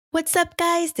What's up,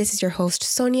 guys? This is your host,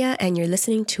 Sonia, and you're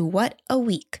listening to What a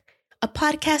Week, a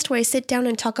podcast where I sit down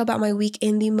and talk about my week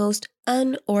in the most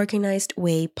unorganized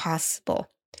way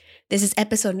possible. This is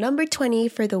episode number 20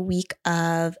 for the week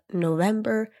of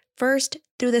November 1st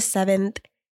through the 7th.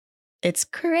 It's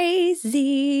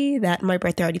crazy that my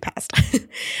birthday already passed.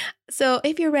 So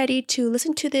if you're ready to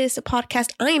listen to this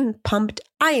podcast, I am pumped,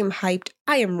 I am hyped,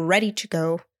 I am ready to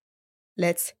go.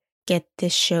 Let's get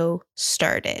this show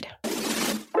started.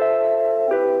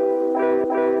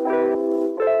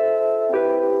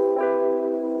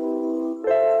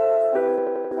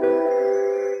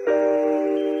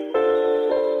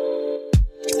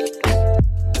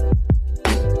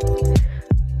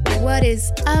 What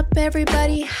is up,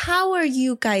 everybody? How are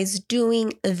you guys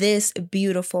doing this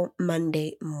beautiful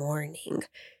Monday morning?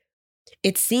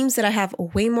 It seems that I have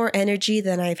way more energy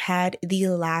than I've had the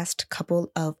last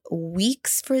couple of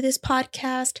weeks for this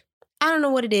podcast. I don't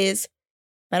know what it is,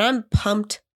 but I'm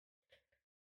pumped.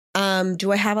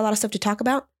 Do I have a lot of stuff to talk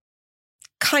about?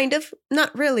 Kind of.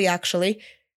 Not really, actually.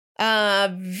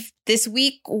 This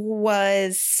week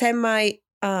was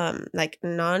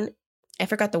I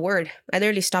forgot the word. I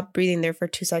literally stopped breathing there for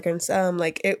 2 seconds.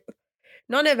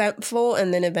 Non-eventful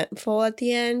and then eventful at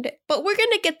the end. But we're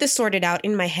going to get this sorted out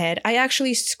in my head. I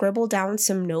actually scribbled down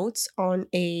some notes on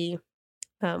a,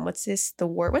 what's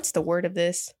the word of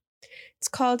this? It's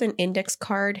called an index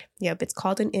card. Yep, it's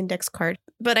called an index card.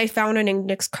 But I found an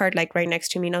index card like right next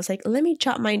to me and I was like, let me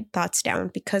jot my thoughts down.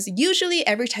 Because usually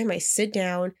every time I sit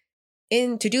down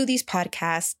to do these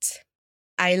podcasts,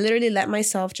 I literally let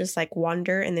myself just like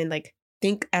wander and then like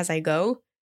think as I go,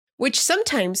 which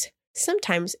sometimes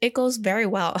it goes very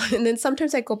well. And then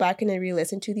sometimes I go back and I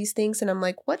re-listen to these things and I'm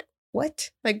like, what?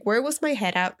 Like, where was my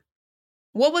head at?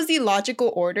 What was the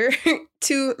logical order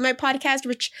to my podcast?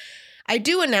 Which I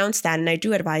do announce that and I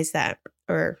do advise that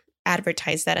or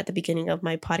advertise that at the beginning of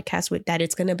my podcast with that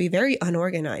it's going to be very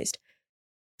unorganized.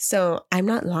 So I'm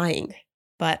not lying,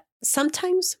 but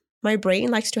sometimes my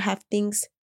brain likes to have things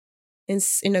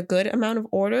in a good amount of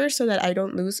order so that I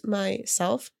don't lose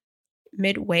myself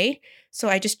midway. So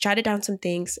I just jotted down some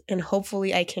things and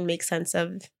hopefully I can make sense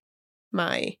of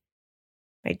my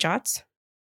jots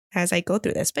as I go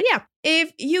through this. But yeah,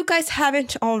 if you guys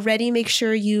haven't already, make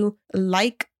sure you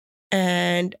like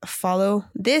and follow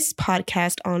this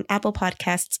podcast on Apple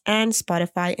Podcasts and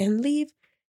Spotify and leave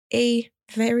a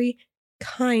very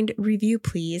kind review,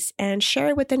 please, and share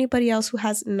it with anybody else who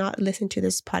has not listened to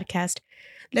this podcast.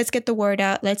 Let's get the word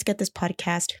out. Let's get this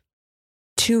podcast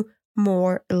to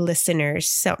more listeners.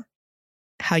 So,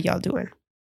 how y'all doing?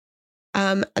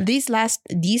 This last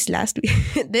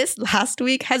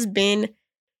week has been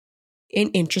an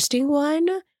interesting one.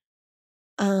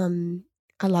 A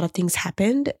lot of things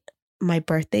happened. My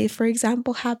birthday, for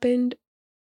example, happened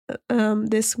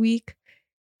this week.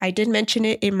 I did mention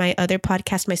it in my other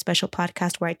podcast, my special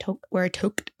podcast, where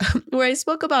I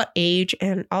spoke about age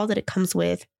and all that it comes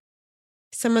with.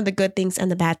 Some of the good things and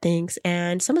the bad things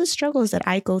and some of the struggles that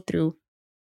I go through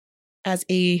as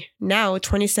a now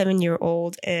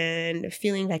 27-year-old and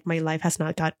feeling like my life has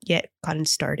not gotten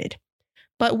started.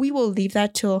 But we will leave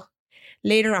that till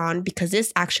later on because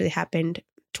this actually happened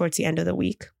towards the end of the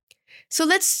week. So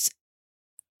let's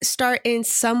start in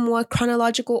somewhat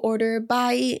chronological order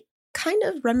by kind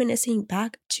of reminiscing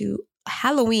back to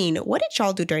Halloween. What did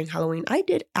y'all do during Halloween? I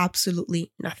did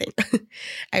absolutely nothing.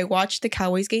 I watched the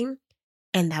Cowboys game.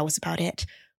 And that was about it.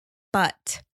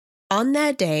 But on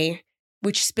that day,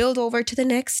 which spilled over to the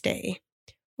next day,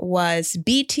 was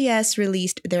BTS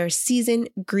released their season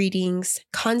greetings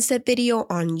concept video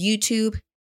on YouTube.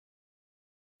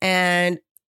 And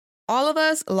all of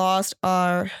us lost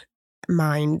our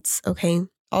minds, okay?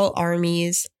 All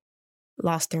armies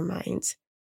lost their minds.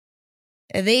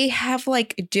 They have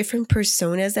like different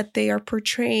personas that they are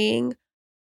portraying.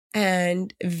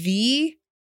 And V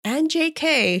and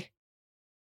JK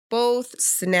both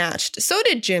snatched. So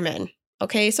did Jimin.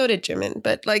 Okay, so did Jimin.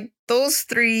 But like those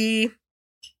three,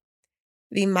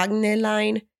 the Magne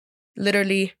line,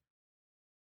 literally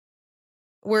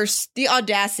were the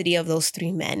audacity of those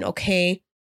three men, okay?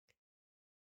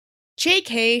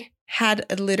 JK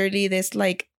had literally this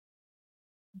like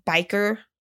biker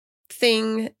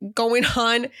thing going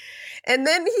on. And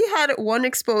then he had one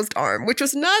exposed arm, which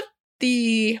was not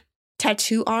the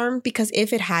tattoo arm, because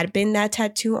if it had been that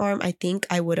tattoo arm, I think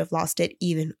I would have lost it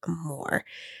even more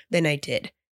than I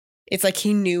did. It's like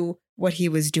he knew what he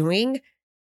was doing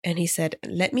and he said,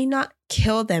 let me not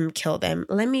kill them.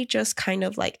 Let me just kind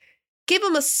of like give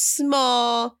them a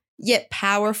small yet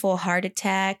powerful heart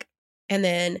attack and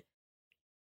then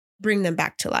bring them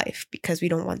back to life because we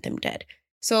don't want them dead.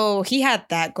 So he had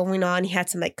that going on. He had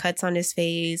some like cuts on his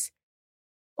face.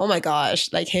 Oh my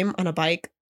gosh, like him on a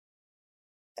bike,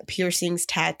 piercings,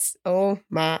 tats. Oh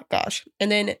my gosh.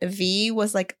 And then V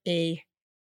was like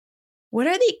what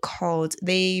are they called?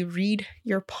 They read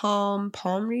your palm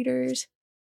readers.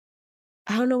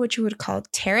 I don't know what you would call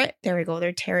tarot. There we go.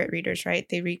 They're tarot readers, right?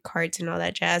 They read cards and all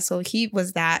that jazz. So he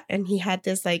was that, and he had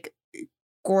this like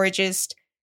gorgeous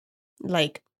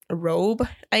like robe,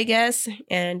 I guess,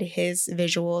 and his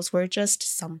visuals were just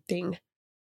something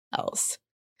else.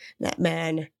 That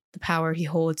man, the power he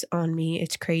holds on me,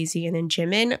 it's crazy. And then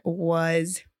Jimin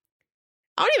was,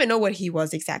 I don't even know what he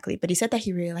was exactly, but he said that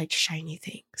he really liked shiny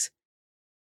things.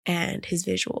 And his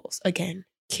visuals, again,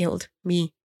 killed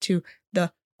me to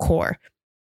the core.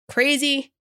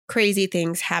 Crazy, crazy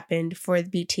things happened for the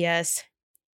BTS.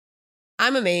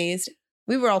 I'm amazed.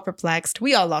 We were all perplexed.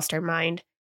 We all lost our mind.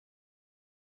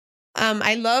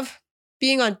 I love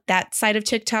being on that side of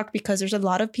TikTok because there's a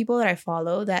lot of people that I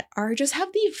follow that are just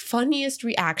have the funniest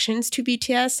reactions to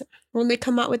BTS when they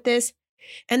come out with this.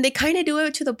 And they kind of do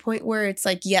it to the point where it's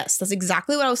like, yes, that's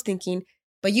exactly what I was thinking,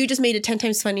 but you just made it 10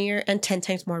 times funnier and 10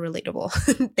 times more relatable.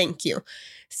 Thank you.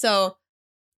 So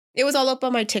it was all up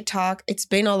on my TikTok. It's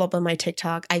been all up on my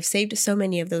TikTok. I've saved so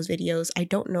many of those videos. I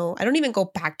don't know. I don't even go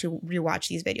back to rewatch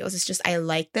these videos. It's just I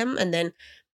like them. And then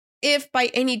if by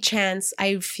any chance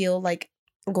I feel like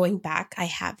going back, I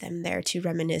have them there to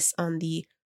reminisce on the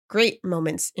great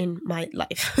moments in my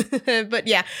life. But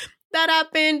yeah, that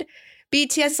happened.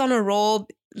 BTS is on a roll.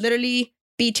 Literally,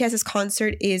 BTS's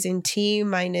concert is in T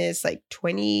minus like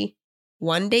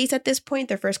 21 days at this point.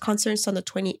 Their first concert is on the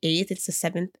 28th. It's the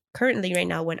 7th currently right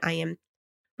now when I am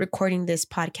recording this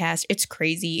podcast. It's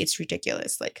crazy. It's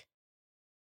ridiculous. Like,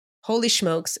 holy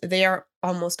smokes, they are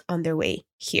almost on their way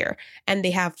here. And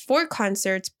they have 4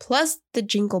 concerts plus the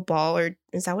Jingle Ball, or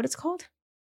is that what it's called?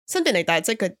 Something like that. It's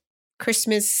like a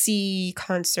Christmassy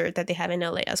concert that they have in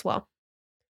LA as well.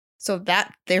 So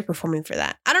that they're performing for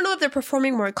that. I don't know if they're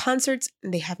performing more concerts.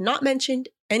 They have not mentioned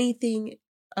anything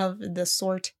of the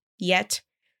sort yet.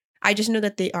 I just know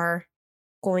that they are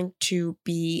going to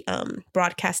be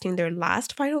broadcasting their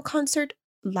last final concert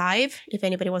live. If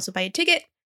anybody wants to buy a ticket.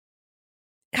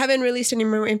 Haven't released any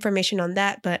more information on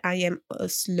that, but I am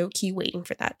low-key waiting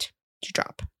for that to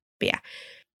drop. But yeah,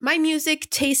 my music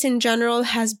taste in general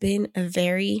has been a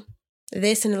very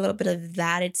this and a little bit of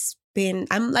that.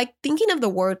 I'm like thinking of the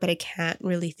word, but I can't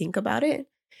really think about it.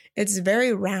 It's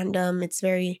very random. It's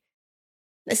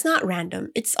not random.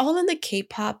 It's all in the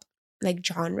K-pop like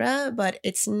genre, but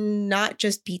it's not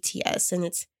just BTS, and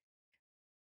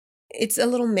it's a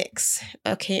little mix.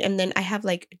 Okay. And then I have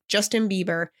like Justin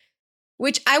Bieber,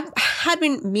 which I had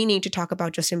been meaning to talk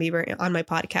about Justin Bieber on my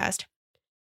podcast,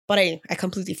 but I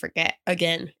completely forget.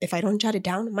 Again, if I don't jot it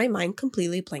down, my mind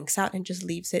completely blanks out and just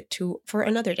leaves it for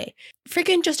another day.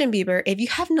 Freaking Justin Bieber, if you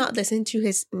have not listened to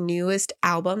his newest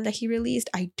album that he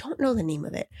released, I don't know the name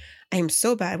of it. I am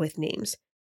so bad with names,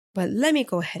 but let me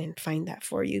go ahead and find that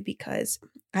for you because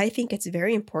I think it's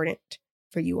very important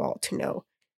for you all to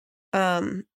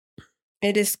know.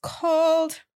 It is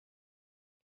called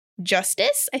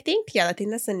Justice, I think. Yeah, I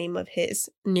think that's the name of his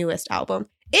newest album.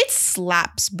 It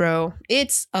slaps, bro.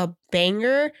 It's a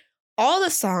banger. All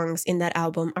the songs in that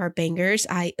album are bangers.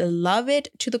 I love it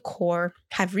to the core.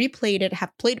 Have replayed it,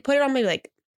 put it on my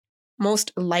like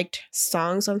most liked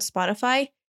songs on Spotify.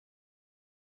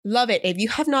 Love it. If you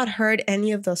have not heard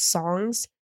any of the songs,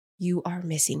 you are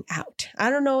missing out. I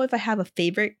don't know if I have a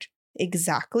favorite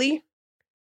exactly.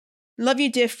 Love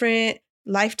You Different,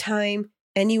 Lifetime,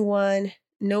 Anyone,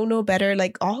 No Better,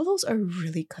 like all those are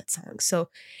really good songs. So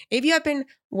if you have been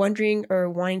wondering or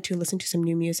wanting to listen to some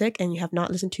new music and you have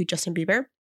not listened to Justin Bieber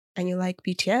and you like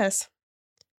BTS,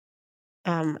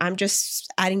 I'm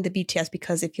just adding the BTS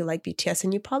because if you like BTS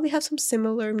and you probably have some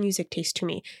similar music taste to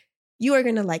me, you are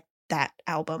going to like that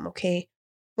album, okay?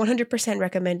 100%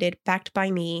 recommended, backed by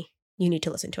me. You need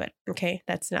to listen to it, okay?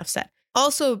 That's enough said.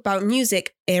 Also about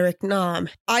music, Eric Nam.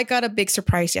 I got a big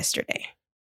surprise yesterday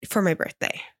for my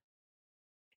birthday.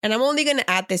 And I'm only going to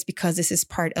add this because this is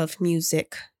part of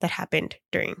music that happened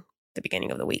during the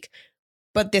beginning of the week.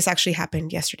 But this actually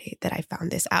happened yesterday that I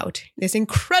found this out. This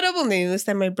incredible news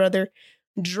that my brother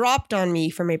dropped on me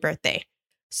for my birthday.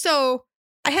 So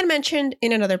I had mentioned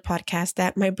in another podcast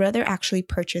that my brother actually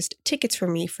purchased tickets for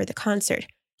me for the concert.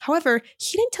 However,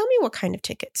 he didn't tell me what kind of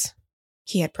tickets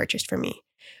he had purchased for me.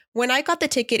 When I got the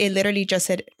ticket, it literally just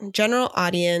said general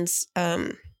audience,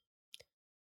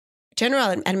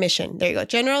 general admission. There you go.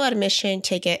 General admission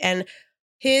ticket. And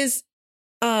his,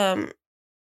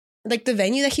 like the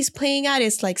venue that he's playing at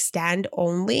is like stand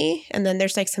only. And then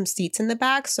there's like some seats in the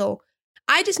back. So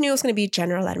I just knew it was going to be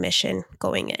general admission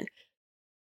going in.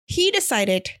 He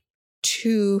decided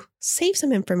to save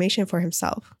some information for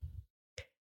himself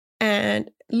and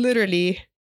literally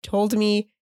told me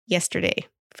yesterday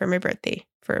for my birthday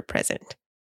for a present.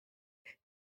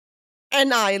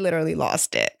 And I literally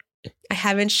lost it. I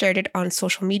haven't shared it on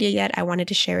social media yet. I wanted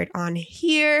to share it on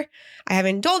here. I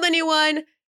haven't told anyone.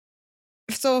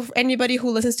 So anybody who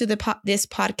listens to this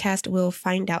podcast will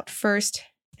find out first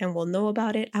and will know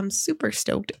about it. I'm super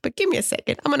stoked, but give me a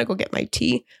second. I'm going to go get my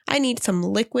tea. I need some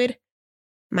liquid.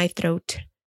 My throat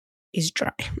is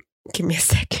dry. Give me a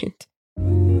second.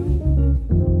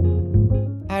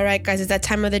 All right, guys, it's that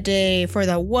time of the day for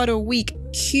the What a Week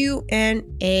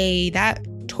Q&A. That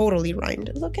totally rhymed.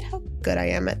 Look at how good I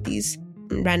am at these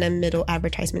random middle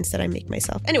advertisements that I make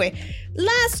myself. Anyway,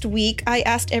 last week I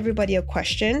asked everybody a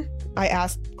question. I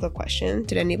asked the question.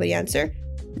 Did anybody answer?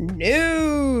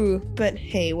 No. But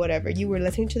hey, whatever. You were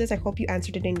listening to this. I hope you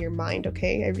answered it in your mind,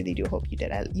 okay? I really do hope you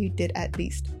did. You did at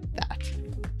least that.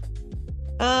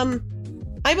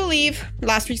 I believe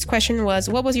last week's question was,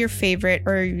 what was your favorite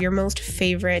or your most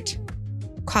favorite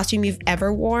costume you've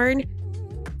ever worn?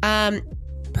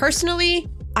 Personally,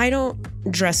 I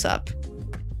don't dress up.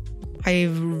 I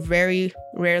very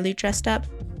rarely dressed up.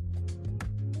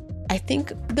 I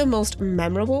think the most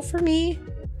memorable for me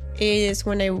is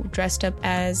when I dressed up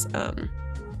as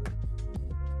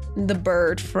the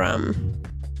bird from,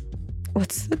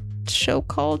 what's the show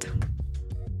called?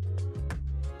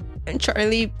 And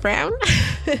Charlie Brown?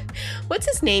 What's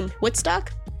his name?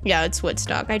 Woodstock? Yeah, it's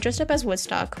Woodstock. I dressed up as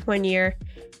Woodstock one year.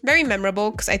 Very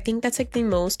memorable because I think that's like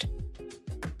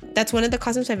that's one of the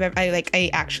costumes I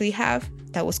actually have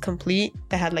that was complete,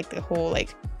 that had like the whole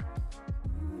like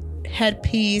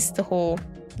headpiece, the whole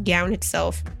gown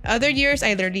itself. Other years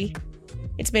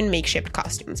it's been makeshift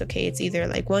costumes, okay? It's either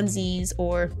like onesies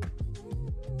or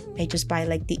I just buy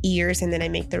like the ears and then I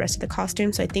make the rest of the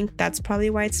costume. So I think that's probably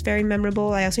why it's very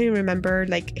memorable. I also remember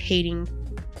like hating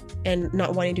and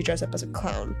not wanting to dress up as a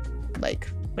clown, like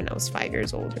when I was 5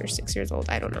 years old or 6 years old.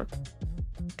 I don't know.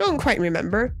 Don't quite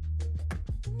remember.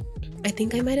 I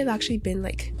think I might have actually been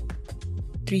like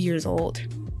 3 years old.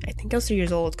 I think I was 3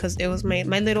 years old because it was my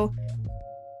little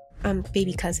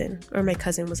baby cousin, or my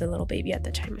cousin was a little baby at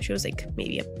the time. She was like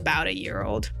maybe about a year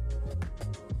old.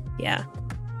 Yeah.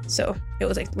 So it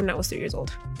was like when I was 3 years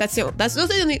old. Those are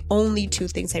the only two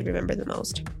things I remember the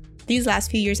most. These last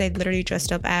few years, I literally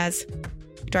dressed up as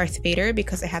Darth Vader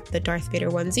because I have the Darth Vader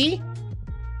onesie.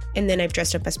 And then I've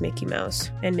dressed up as Mickey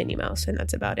Mouse and Minnie Mouse, and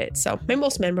that's about it. So my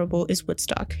most memorable is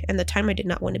Woodstock and the time I did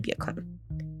not want to be a clown.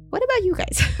 What about you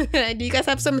guys? Do you guys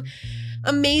have some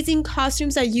amazing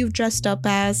costumes that you've dressed up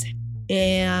as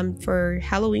for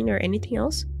Halloween or anything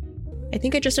else? I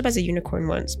think I dressed up as a unicorn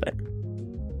once, but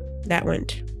that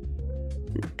went.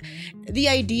 The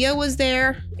idea was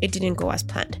there. It didn't go as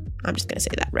planned. I'm just going to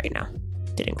say that right now.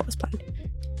 Didn't go as planned.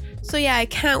 So yeah, I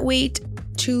can't wait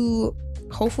to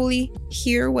hopefully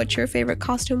hear what your favorite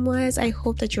costume was. I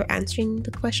hope that you're answering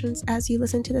the questions as you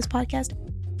listen to this podcast.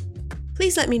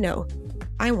 Please let me know.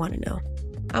 I want to know.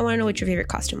 I want to know what your favorite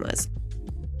costume was.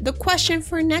 The question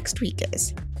for next week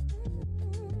is,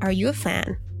 are you a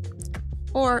fan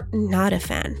or not a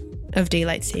fan of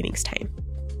daylight savings time?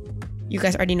 You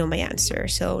guys already know my answer.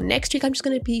 So next week, I'm just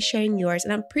going to be sharing yours.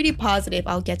 And I'm pretty positive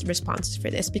I'll get responses for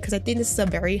this because I think this is a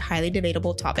very highly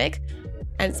debatable topic.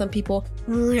 And some people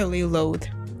really loathe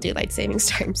daylight savings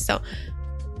time. So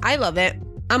I love it.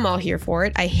 I'm all here for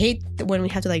it. I hate when we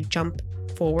have to like jump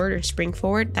forward or spring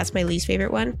forward. That's my least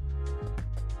favorite one.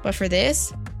 But for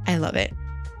this, I love it.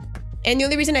 And the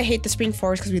only reason I hate the spring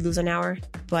forward is because we lose an hour.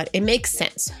 But it makes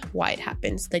sense why it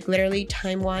happens. Like literally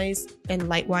time-wise and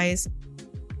light-wise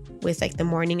with like the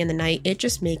morning and the night, it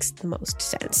just makes the most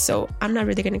sense. So I'm not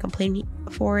really going to complain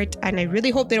for it. And I really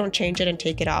hope they don't change it and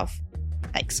take it off,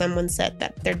 like someone said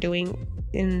that they're doing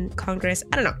in Congress.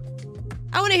 I don't know.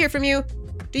 I want to hear from you.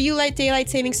 Do you like daylight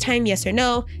savings time? Yes or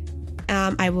no?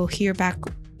 I will hear back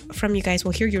from you guys.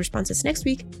 We'll hear your responses next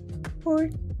week for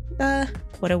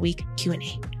What a Week Q&A.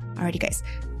 Alrighty, guys.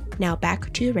 Now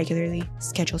back to your regularly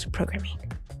scheduled programming.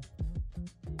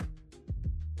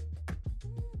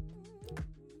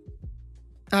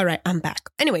 All right, I'm back.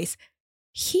 Anyways,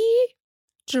 he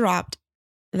dropped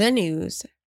the news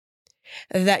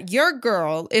that your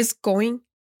girl is going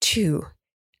to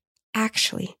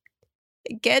actually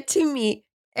get to meet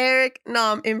Eric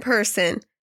Nam in person.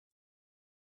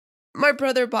 My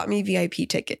brother bought me VIP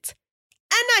tickets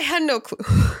and I had no clue.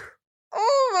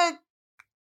 Oh my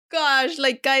gosh.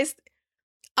 Like, guys,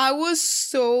 I was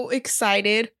so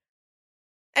excited.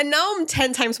 And now I'm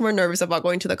 10 times more nervous about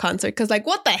going to the concert because, like,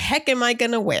 what the heck am I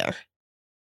going to wear?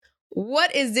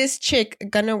 What is this chick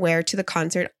gonna wear to the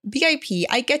concert? VIP,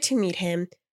 I get to meet him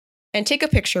and take a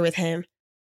picture with him.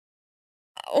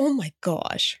 Oh my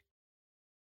gosh.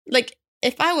 Like,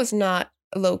 if I was not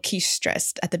low-key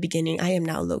stressed at the beginning, I am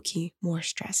now low-key more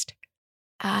stressed.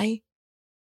 I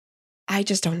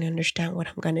just don't understand what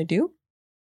I'm gonna do.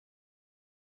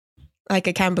 Like,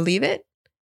 I can't believe it.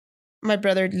 My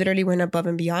brother literally went above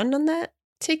and beyond on that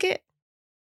ticket.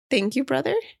 Thank you,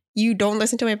 brother. You don't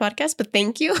listen to my podcast, but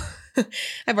thank you.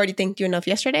 I've already thanked you enough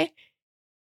yesterday.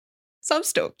 So I'm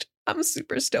stoked. I'm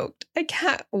super stoked. I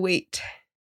can't wait.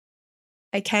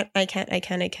 I can't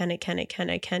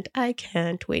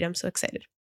wait. I'm so excited.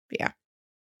 But yeah,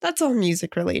 that's all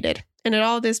music related. And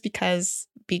all this because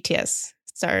BTS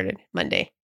started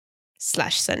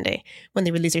Monday/Sunday when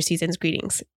they release their season's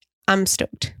greetings. I'm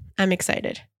stoked. I'm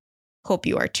excited. Hope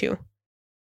you are too.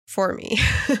 For me.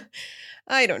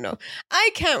 I don't know.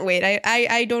 I can't wait.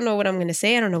 I don't know what I'm going to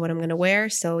say. I don't know what I'm going to wear.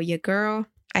 So yeah, girl,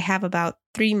 I have about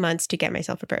 3 months to get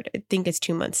myself prepared. I think it's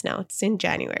 2 months now. It's in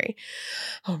January.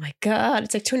 Oh my God.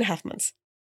 It's like 2.5 months,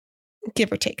 give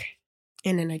or take.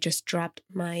 And then I just dropped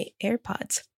my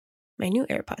AirPods, my new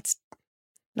AirPods.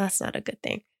 That's not a good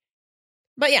thing.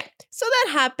 But yeah, so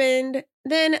that happened.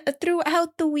 Then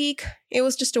throughout the week, it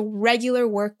was just a regular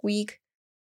work week.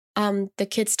 The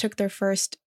kids took their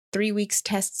first 3 weeks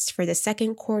tests for the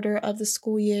second quarter of the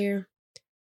school year.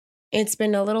 It's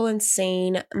been a little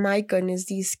insane. My goodness,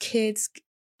 these kids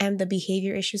and the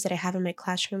behavior issues that I have in my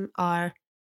classroom are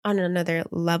on another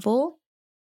level.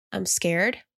 I'm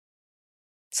scared.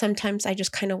 Sometimes I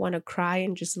just kind of want to cry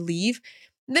and just leave.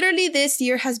 Literally, this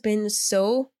year has been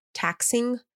so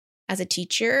taxing as a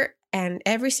teacher. And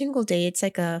every single day, it's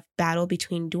like a battle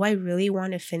between, do I really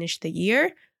want to finish the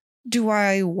year? Do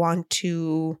I want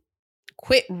to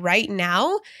quit right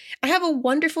now? I have a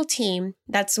wonderful team.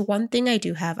 That's one thing I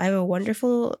do have. I have a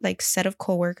wonderful set of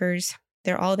coworkers.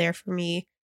 They're all there for me.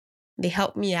 They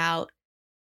help me out.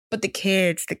 But the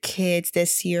kids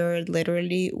this year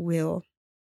literally will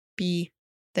be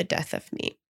the death of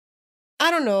me.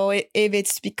 I don't know if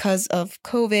it's because of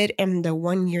COVID and the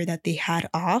 1 year that they had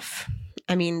off.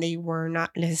 I mean, they were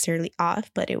not necessarily off,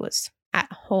 but it was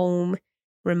at home,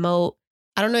 remote.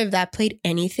 I don't know if that played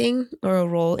anything or a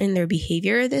role in their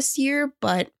behavior this year,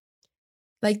 but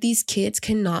these kids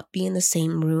cannot be in the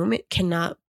same room,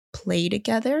 cannot play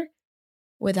together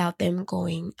without them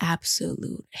going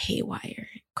absolute haywire,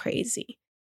 crazy,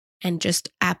 and just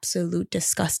absolute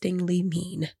disgustingly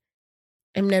mean.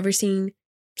 I've never seen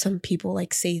some people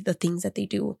say the things that they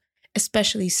do,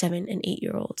 especially 7 and 8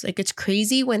 year olds. It's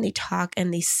crazy when they talk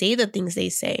and they say the things they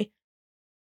say.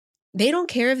 They don't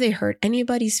care if they hurt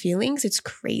anybody's feelings. It's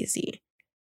crazy.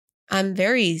 I'm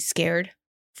very scared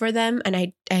for them. And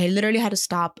I literally had to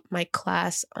stop my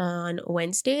class on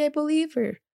Wednesday, I believe,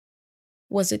 or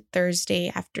was it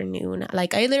Thursday afternoon? I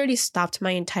literally stopped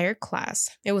my entire class.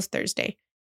 It was Thursday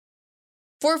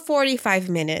for 45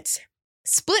 minutes.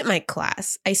 Split my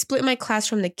class. I split my class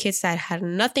from the kids that had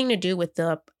nothing to do with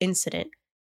the incident.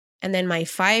 And then my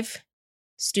 5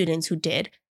 students who did.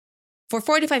 For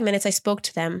 45 minutes, I spoke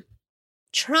to them,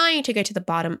 trying to get to the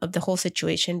bottom of the whole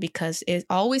situation because it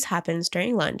always happens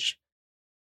during lunch.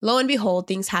 Lo and behold,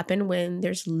 things happen when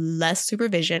there's less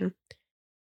supervision.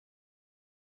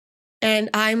 And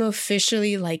I'm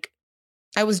officially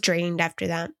I was drained after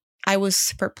that. I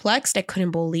was perplexed. I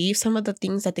couldn't believe some of the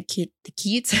things that the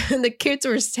kids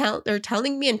were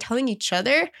telling me and telling each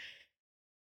other.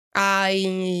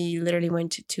 I literally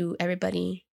went to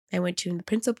everybody. I went to the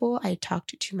principal. I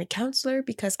talked to my counselor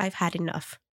because I've had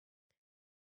enough.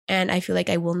 And I feel like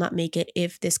I will not make it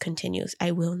if this continues.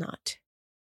 I will not.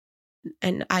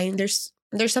 And there's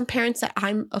some parents that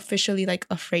I'm officially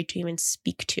afraid to even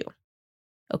speak to.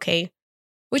 Okay?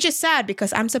 Which is sad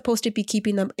because I'm supposed to be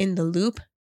keeping them in the loop,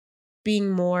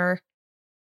 being more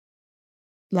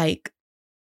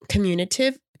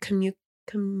communicative. I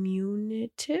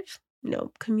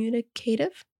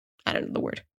don't know the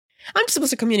word. I'm just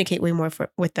supposed to communicate way more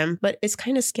with them, but it's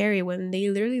kind of scary when they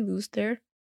literally lose their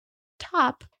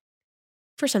top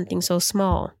for something so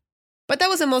small. But that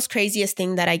was the most craziest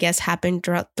thing that I guess happened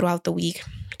throughout the week.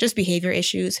 Just behavior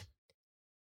issues.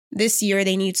 This year,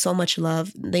 they need so much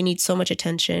love. They need so much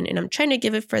attention, and I'm trying to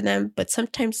give it for them. But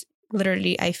sometimes,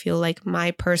 literally, I feel like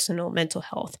my personal mental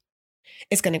health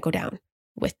is going to go down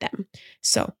with them.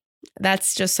 So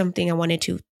that's just something I wanted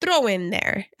to throw in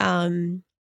there. And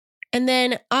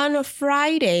then on a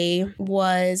Friday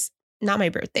was not my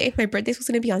birthday. My birthday was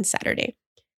going to be on Saturday.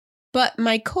 But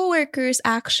my coworkers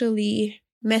actually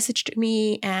messaged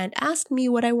me and asked me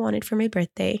what I wanted for my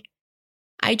birthday.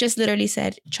 I just literally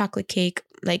said chocolate cake.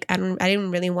 I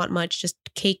didn't really want much, just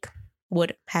cake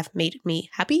would have made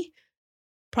me happy.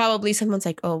 Probably someone's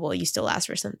like, oh, well, you still asked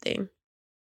for something.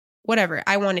 Whatever.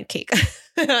 I wanted cake.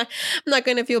 I'm not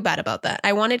going to feel bad about that.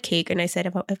 I wanted cake. And I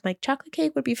said, if my chocolate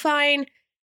cake would be fine,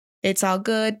 it's all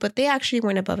good. But they actually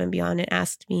went above and beyond and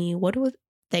asked me what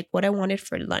I wanted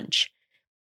for lunch.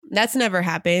 That's never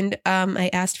happened. I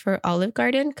asked for Olive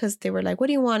Garden because they were like, what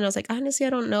do you want? And I was like, honestly,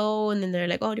 I don't know. And then they're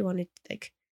like, oh, do you want to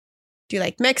do you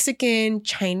like Mexican,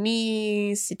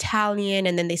 Chinese, Italian?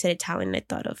 And then they said Italian. I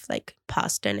thought of like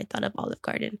pasta and I thought of Olive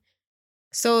Garden.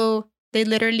 So they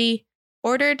literally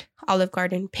ordered Olive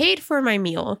Garden, paid for my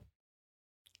meal,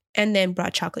 and then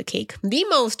brought chocolate cake. The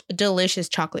most delicious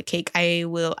chocolate cake, I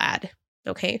will add.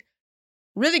 Okay.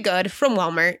 Really good from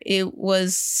Walmart. It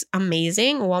was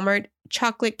amazing. Walmart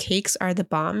chocolate cakes are the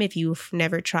bomb if you've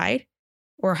never tried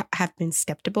or have been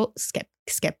skeptical of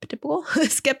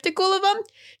them.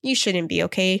 You shouldn't be,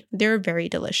 okay? They're very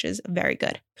delicious, very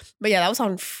good. But yeah, that was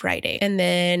on Friday. And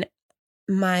then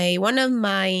one of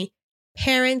my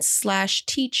parents /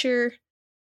 teacher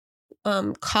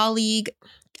colleague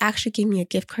actually gave me a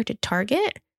gift card to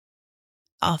Target,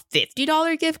 a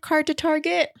 $50 gift card to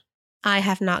Target. I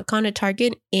have not gone to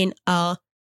Target it's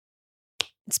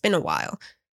been a while.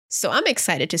 So I'm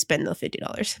excited to spend the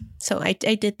 $50. So I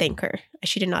did thank her.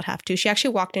 She did not have to. She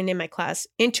actually walked into my class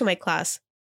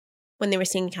when they were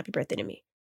singing happy birthday to me.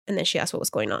 And then she asked what was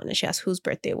going on. And she asked whose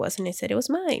birthday it was. And I said it was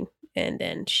mine. And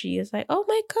then she is like, oh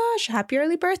my gosh, happy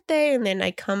early birthday. And then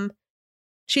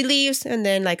she leaves. And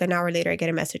then like an hour later, I get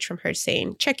a message from her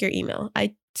saying, check your email.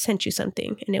 I sent you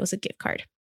something. And it was a gift card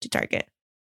to Target.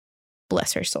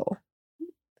 Bless her soul.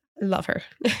 Love her.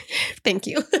 Thank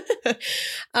you.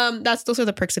 Those are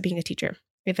the perks of being a teacher,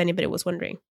 if anybody was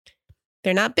wondering.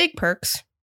 They're not big perks.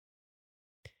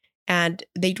 And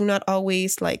they do not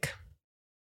always like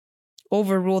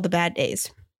overrule the bad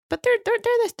days. But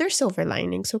they're silver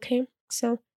linings, okay?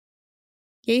 So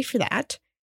yay for that.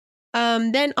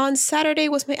 Then on Saturday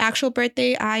was my actual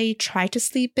birthday. I tried to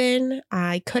sleep in.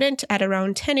 I couldn't. At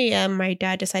around 10 a.m., my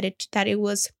dad decided that it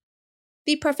was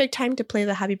the perfect time to play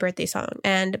the happy birthday song.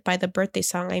 And by the birthday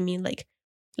song, I mean like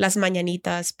Las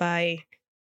Mañanitas by,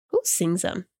 who sings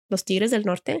them? Los Tigres del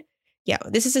Norte? Yeah,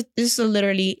 this is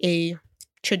literally a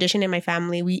tradition in my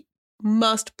family. We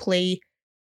must play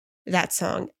that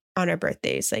song on our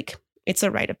birthdays. Like, it's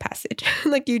a rite of passage.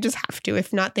 Like, you just have to.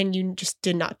 If not, then you just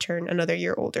did not turn another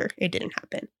year older. It didn't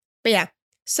happen. But yeah,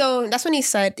 so that's when he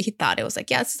thought it was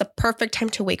like, yeah, this is the perfect time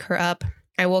to wake her up.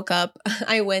 I woke up.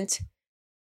 I went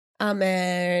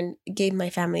and gave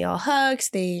my family all hugs.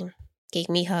 They gave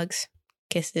me hugs,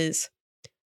 kisses,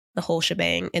 the whole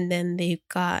shebang. And then they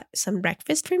got some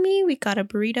breakfast for me. We got a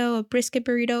brisket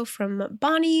burrito from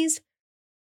Bonnie's.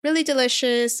 Really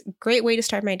delicious. Great way to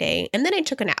start my day. And then I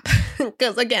took a nap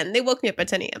because, again, they woke me up at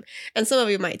 10 a.m. And some of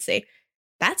you might say,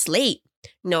 that's late.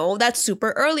 No, that's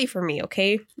super early for me,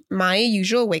 okay? My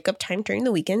usual wake-up time during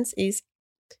the weekends is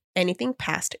anything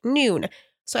past noon.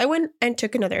 So I went and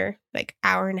took another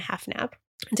hour and a half nap.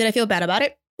 Did I feel bad about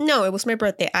it? No, it was my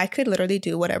birthday. I could literally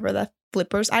do whatever the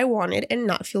flippers I wanted and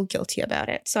not feel guilty about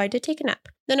it. So I did take a nap.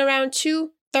 Then around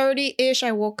 2:30-ish,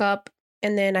 I woke up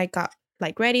and then I got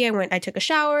ready. I took a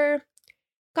shower,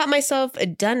 got myself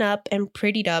done up and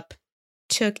prettied up,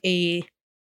 took a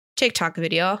TikTok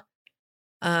video.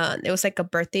 It was like a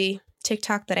birthday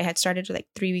TikTok that I had started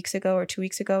 3 weeks ago or 2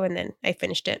 weeks ago, and then I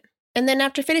finished it. And then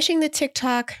after finishing the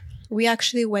TikTok, we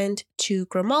actually went to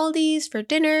Grimaldi's for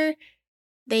dinner.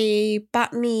 They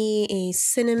bought me a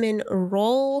cinnamon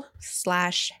roll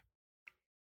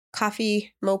 /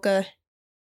 coffee mocha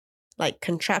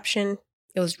contraption.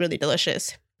 It was really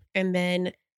delicious. And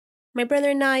then my brother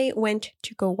and I went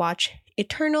to go watch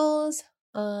Eternals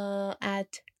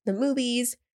at the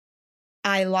movies.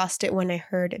 I lost it when I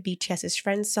heard BTS's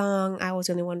Friends song. I was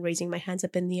the only one raising my hands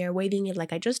up in the air, waving it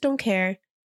like I just don't care.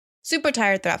 Super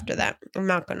tired after that. I'm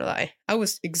not gonna lie. I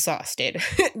was exhausted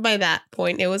by that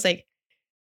point. It was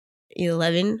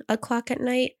 11 o'clock at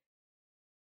night.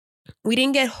 We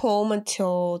didn't get home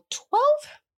until 12?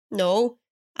 No,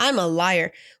 I'm a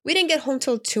liar. We didn't get home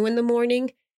till 2 in the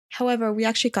morning. However, we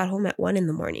actually got home at 1 in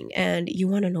the morning. And you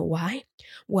want to know why?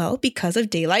 Well, because of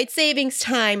daylight savings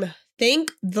time.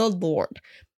 Thank the Lord.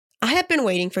 I have been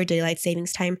waiting for daylight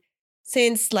savings time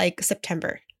since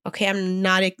September. Okay, I'm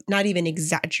not even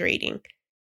exaggerating.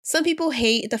 Some people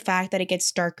hate the fact that it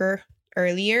gets darker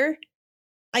earlier.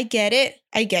 I get it.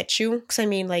 I get you. Because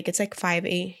it's 5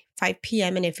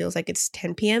 p.m. and it feels like it's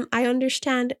 10 p.m. I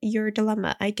understand your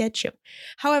dilemma. I get you.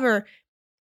 However,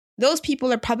 those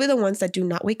people are probably the ones that do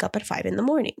not wake up at 5 in the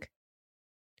morning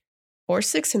or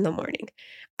 6 in the morning.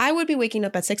 I would be waking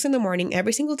up at 6 in the morning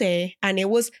every single day, and it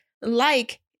was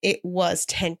like it was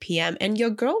 10 p.m. and your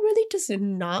girl really does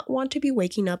not want to be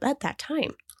waking up at that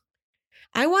time.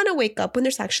 I want to wake up when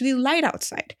there's actually light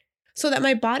outside so that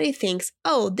my body thinks,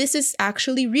 oh, this is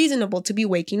actually reasonable to be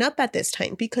waking up at this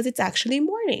time because it's actually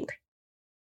morning.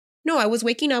 No, I was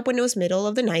waking up when it was middle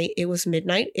of the night. It was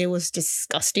midnight. It was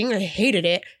disgusting. I hated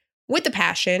it with a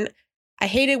passion. I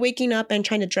hated waking up and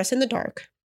trying to dress in the dark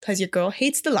because your girl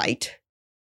hates the light,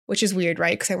 which is weird,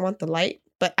 right? Because I want the light,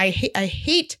 but I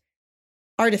hate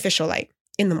artificial light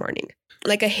in the morning.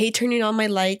 Like I hate turning on my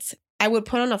lights. I would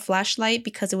put on a flashlight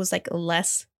because it was like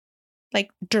less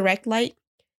like direct light.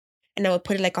 And I would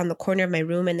put it like on the corner of my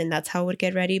room and then that's how I would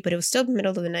get ready. But it was still the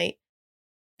middle of the night.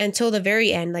 Until the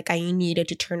very end, like I needed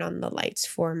to turn on the lights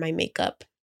for my makeup,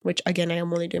 which again, I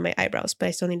am only doing my eyebrows, but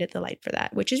I still needed the light for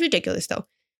that, which is ridiculous though.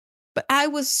 But I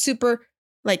was super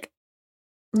like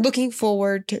looking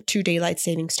forward to daylight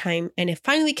savings time. And it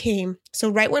finally came.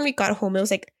 So right when we got home, it was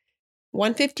like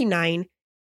 1:59.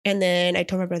 And then I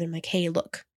told my brother, I'm like, hey,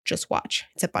 look, just watch.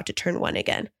 It's about to turn 1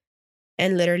 again.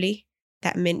 And literally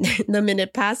the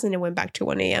minute passed and it went back to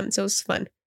 1 a.m. So it was fun.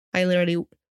 I literally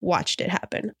watched it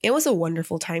happen. It was a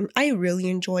wonderful time. I really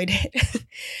enjoyed it.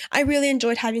 I really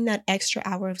enjoyed having that extra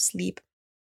hour of sleep.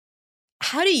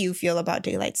 How do you feel about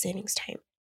daylight savings time?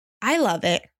 I love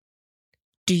it.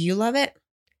 Do you love it?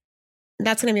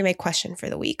 That's going to be my question for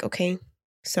the week, okay?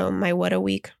 So my what a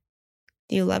week.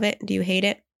 Do you love it? Do you hate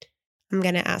it? I'm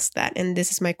going to ask that. And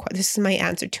this is my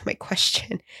answer to my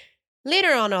question.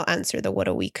 Later on, I'll answer the what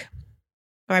a week.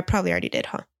 Or I probably already did,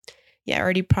 huh? Yeah, I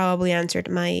already probably answered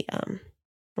my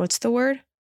what's the word?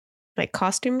 My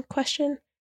costume question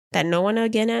that no one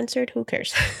again answered. Who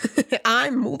cares?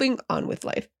 I'm moving on with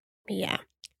life. Yeah.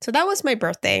 So that was my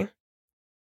birthday.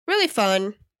 Really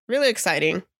fun. Really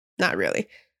exciting. Not really.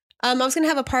 I was going to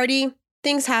have a party.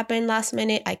 Things happened last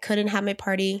minute. I couldn't have my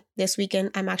party this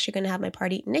weekend. I'm actually going to have my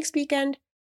party next weekend.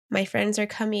 My friends are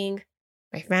coming.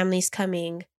 My family's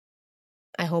coming.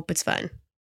 I hope it's fun.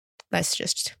 Let's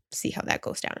just see how that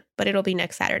goes down. But it'll be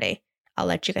next Saturday. I'll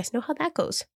let you guys know how that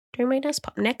goes during my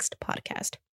next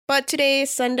podcast. But today is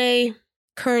Sunday.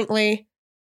 Currently,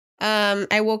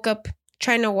 I woke up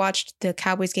trying to watch the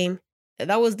Cowboys game.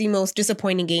 That was the most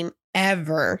disappointing game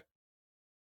ever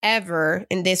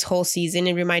in this whole season.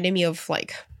 It reminded me of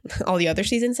like all the other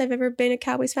seasons I've ever been a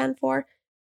Cowboys fan for.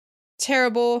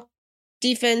 Terrible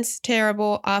defense,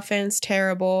 terrible offense,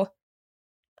 terrible.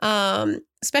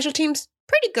 Special teams,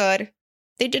 pretty good.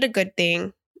 They did a good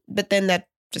thing, but then that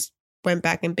just went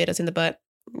back and bit us in the butt.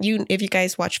 If you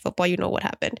guys watch football, you know what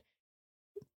happened.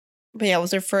 But yeah, it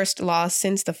was their first loss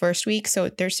since the first week, so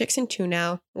they're 6-2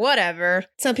 now. Whatever.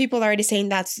 Some people are already saying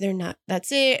that's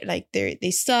it. Like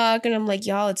they suck, and I'm like,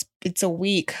 y'all, it's a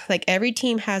week. Like every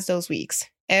team has those weeks.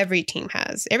 Every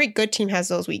good team has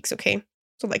those weeks. Okay,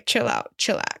 so like chill out,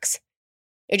 chillax.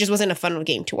 It just wasn't a fun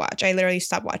game to watch. I literally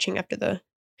stopped watching after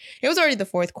it was already the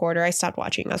fourth quarter. I stopped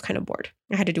watching. I was kind of bored.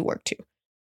 I had to do work too.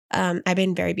 I've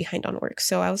been very behind on work.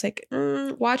 So I was like,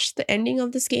 watch the ending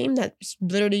of this game that's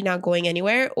literally not going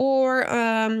anywhere or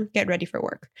get ready for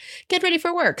work.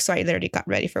 So I literally got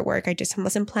ready for work. I did some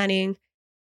lesson planning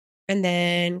and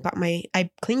then I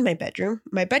cleaned my bedroom.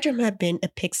 My bedroom had been a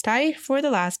pigsty for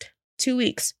the last 2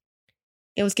 weeks.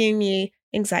 It was giving me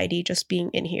anxiety just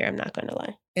being in here. I'm not going to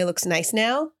lie. It looks nice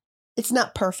now. It's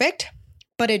not perfect,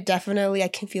 but it definitely, I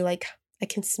can feel like I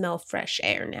can smell fresh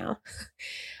air now.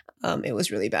 It was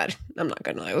really bad. I'm not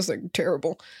gonna lie. It was like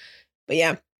terrible. But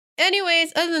yeah.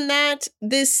 Anyways, other than that,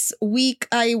 this week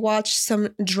I watched some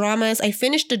dramas. I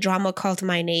finished a drama called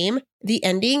My Name. The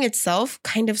ending itself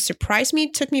kind of surprised me,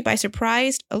 took me by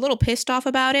surprise, a little pissed off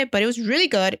about it, but it was really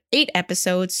good. 8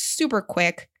 episodes, super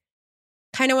quick.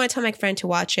 Kind of want to tell my friend to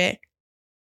watch it.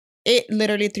 It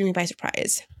literally threw me by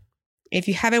surprise. If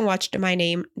you haven't watched My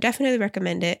Name, definitely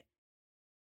recommend it.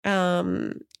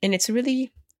 And it's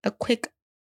really a quick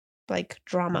like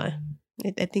drama.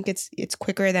 I think it's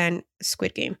quicker than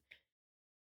Squid Game.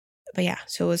 But yeah,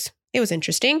 so it was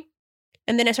interesting.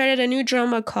 And then I started a new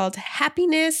drama called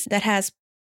Happiness that has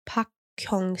Park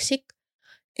Hyung-sik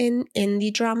in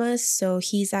the dramas. So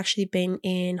he's actually been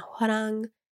in Hwarang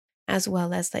as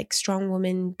well as like Strong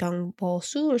Woman Dong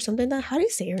Bo-soo or something like that. How do you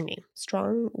say her name?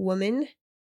 Strong Woman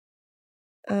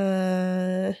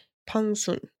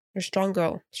Pang-sun or Strong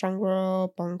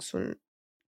Girl Pang-sun.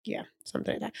 Yeah,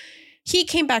 something like that. He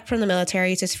came back from the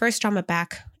military. It's his first drama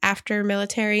back after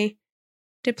military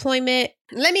deployment.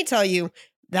 Let me tell you,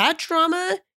 that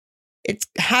drama, it's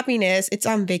Happiness. It's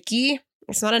on Viki.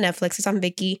 It's not on Netflix. It's on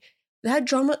Viki. That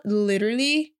drama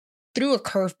literally threw a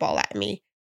curveball at me.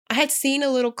 I had seen a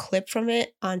little clip from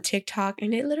it on TikTok,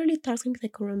 and it literally thought it was going to be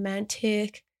like a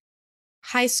romantic,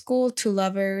 high school to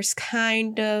lovers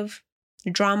kind of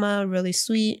drama, really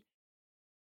sweet,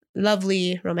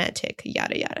 lovely, romantic,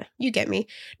 yada yada. You get me?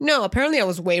 No, apparently I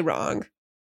was way wrong.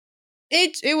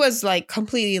 It was like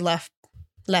completely left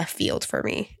field for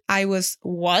me. I was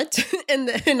what? and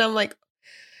then I'm like,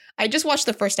 I just watched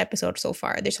the first episode so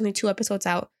far. There's only 2 episodes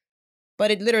out,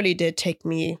 but it literally did take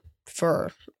me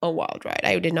for a wild ride.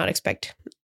 I did not expect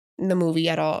the movie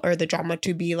at all or the drama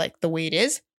to be like the way it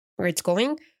is, where it's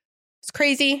going. It's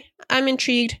crazy. I'm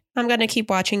intrigued. I'm going to keep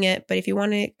watching it. But if you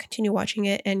want to continue watching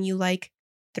it and you like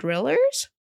thrillers,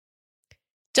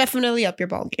 definitely up your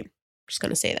ball game. Just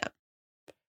going to say that.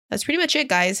 That's pretty much it,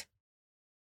 guys.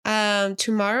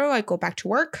 Tomorrow I go back to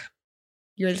work.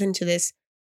 You're listening to this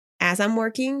as I'm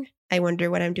working. I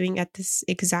wonder what I'm doing at this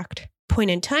exact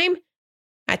point in time.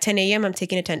 At 10 a.m., I'm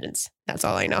taking attendance. That's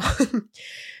all I know. So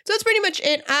that's pretty much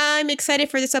it. I'm excited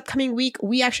for this upcoming week.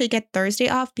 We actually get Thursday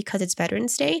off because it's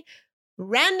Veterans Day.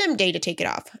 Random day to take it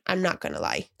off. I'm not going to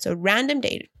lie. It's a random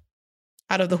day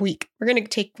out of the week. We're going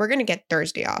to get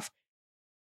Thursday off.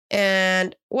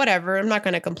 And whatever, I'm not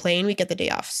going to complain. We get the day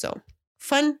off. So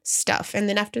fun stuff. And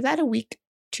then after that,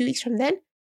 2 weeks from then,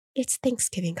 it's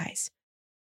Thanksgiving, guys.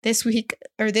 This week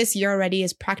or this year already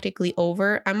is practically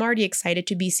over. I'm already excited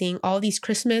to be seeing all these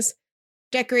Christmas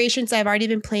decorations. I've already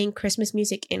been playing Christmas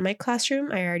music in my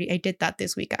classroom. I did that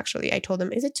this week, actually. I told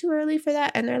them, is it too early for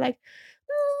that? And they're like,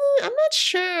 I'm not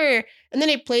sure. And then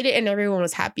I played it and everyone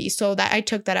was happy. So that I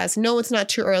took that as, no, it's not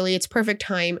too early. It's perfect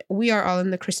time. We are all in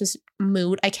the Christmas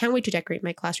mood. I can't wait to decorate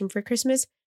my classroom for Christmas.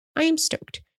 I am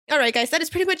stoked. All right, guys, that is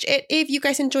pretty much it. If you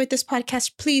guys enjoyed this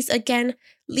podcast, please, again,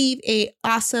 leave a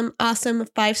awesome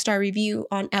 5-star review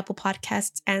on Apple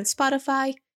Podcasts and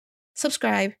Spotify.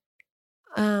 Subscribe,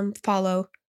 follow,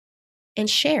 and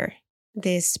share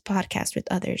this podcast with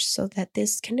others so that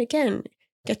this can, again,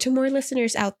 get to more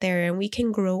listeners out there and we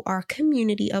can grow our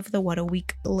community of the What a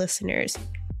Week listeners.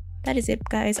 That is it,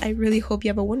 guys. I really hope you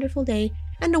have a wonderful day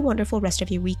and a wonderful rest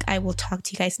of your week. I will talk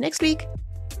to you guys next week.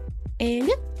 And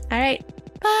yeah, all right.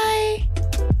 Bye.